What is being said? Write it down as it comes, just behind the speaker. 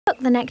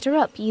the nectar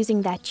up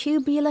using their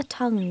tubular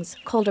tongues,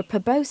 called a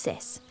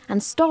proboscis,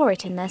 and store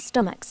it in their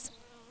stomachs.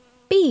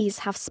 Bees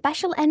have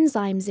special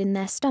enzymes in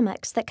their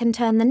stomachs that can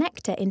turn the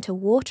nectar into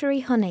watery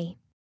honey.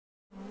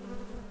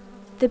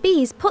 The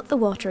bees put the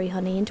watery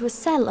honey into a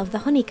cell of the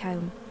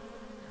honeycomb.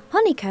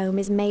 Honeycomb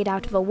is made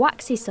out of a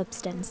waxy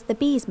substance the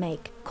bees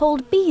make,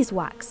 called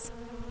beeswax.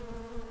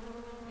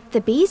 The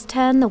bees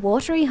turn the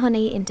watery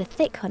honey into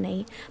thick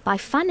honey by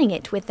fanning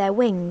it with their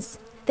wings.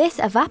 This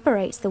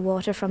evaporates the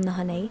water from the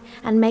honey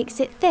and makes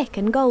it thick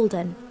and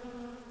golden.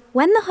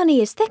 When the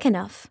honey is thick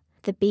enough,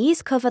 the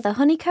bees cover the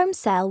honeycomb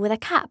cell with a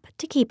cap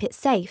to keep it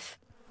safe.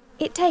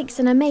 It takes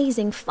an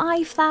amazing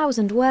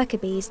 5,000 worker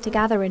bees to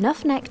gather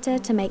enough nectar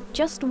to make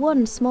just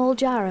one small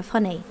jar of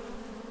honey.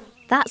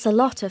 That's a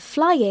lot of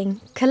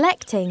flying,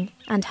 collecting,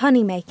 and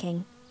honey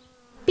making.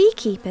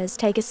 Beekeepers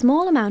take a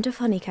small amount of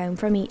honeycomb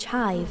from each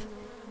hive.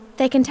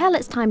 They can tell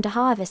it's time to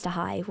harvest a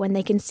hive when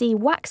they can see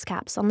wax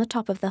caps on the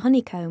top of the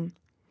honeycomb.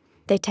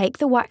 They take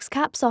the wax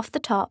caps off the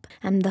top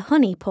and the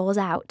honey pours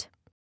out.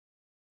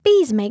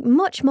 Bees make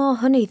much more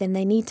honey than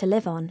they need to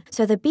live on,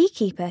 so the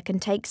beekeeper can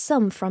take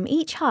some from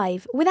each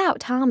hive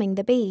without harming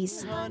the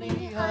bees.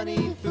 Honey,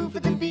 honey, food for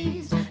the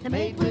bees,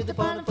 made with the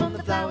pollen from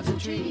the flowers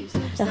and trees.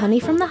 The honey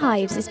from the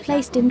hives is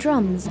placed in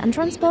drums and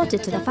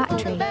transported to the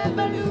factory.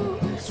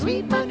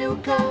 Sweet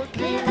manuka,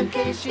 clear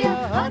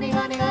acacia, honey,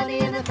 honey, honey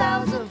in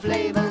 1,000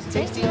 flavors,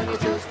 tasty on your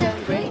toast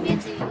and grainy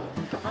tea.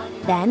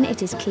 Then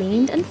it is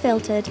cleaned and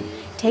filtered,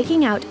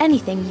 taking out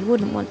anything you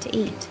wouldn't want to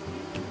eat.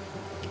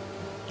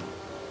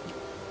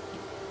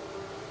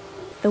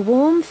 The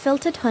warm,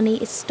 filtered honey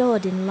is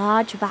stored in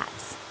large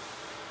vats.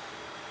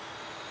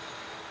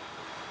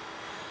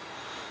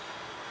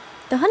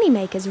 The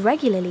honeymakers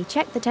regularly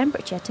check the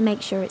temperature to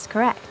make sure it's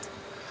correct.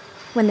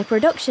 When the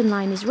production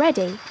line is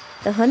ready,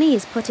 the honey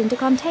is put into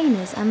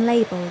containers and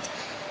labelled.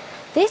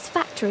 This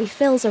factory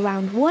fills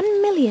around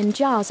 1 million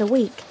jars a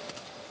week.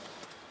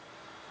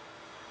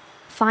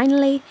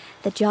 Finally,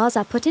 the jars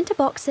are put into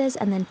boxes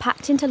and then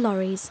packed into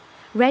lorries,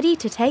 ready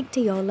to take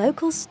to your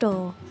local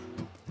store.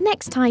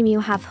 Next time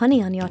you have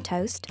honey on your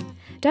toast,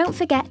 don't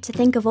forget to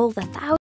think of all the thousands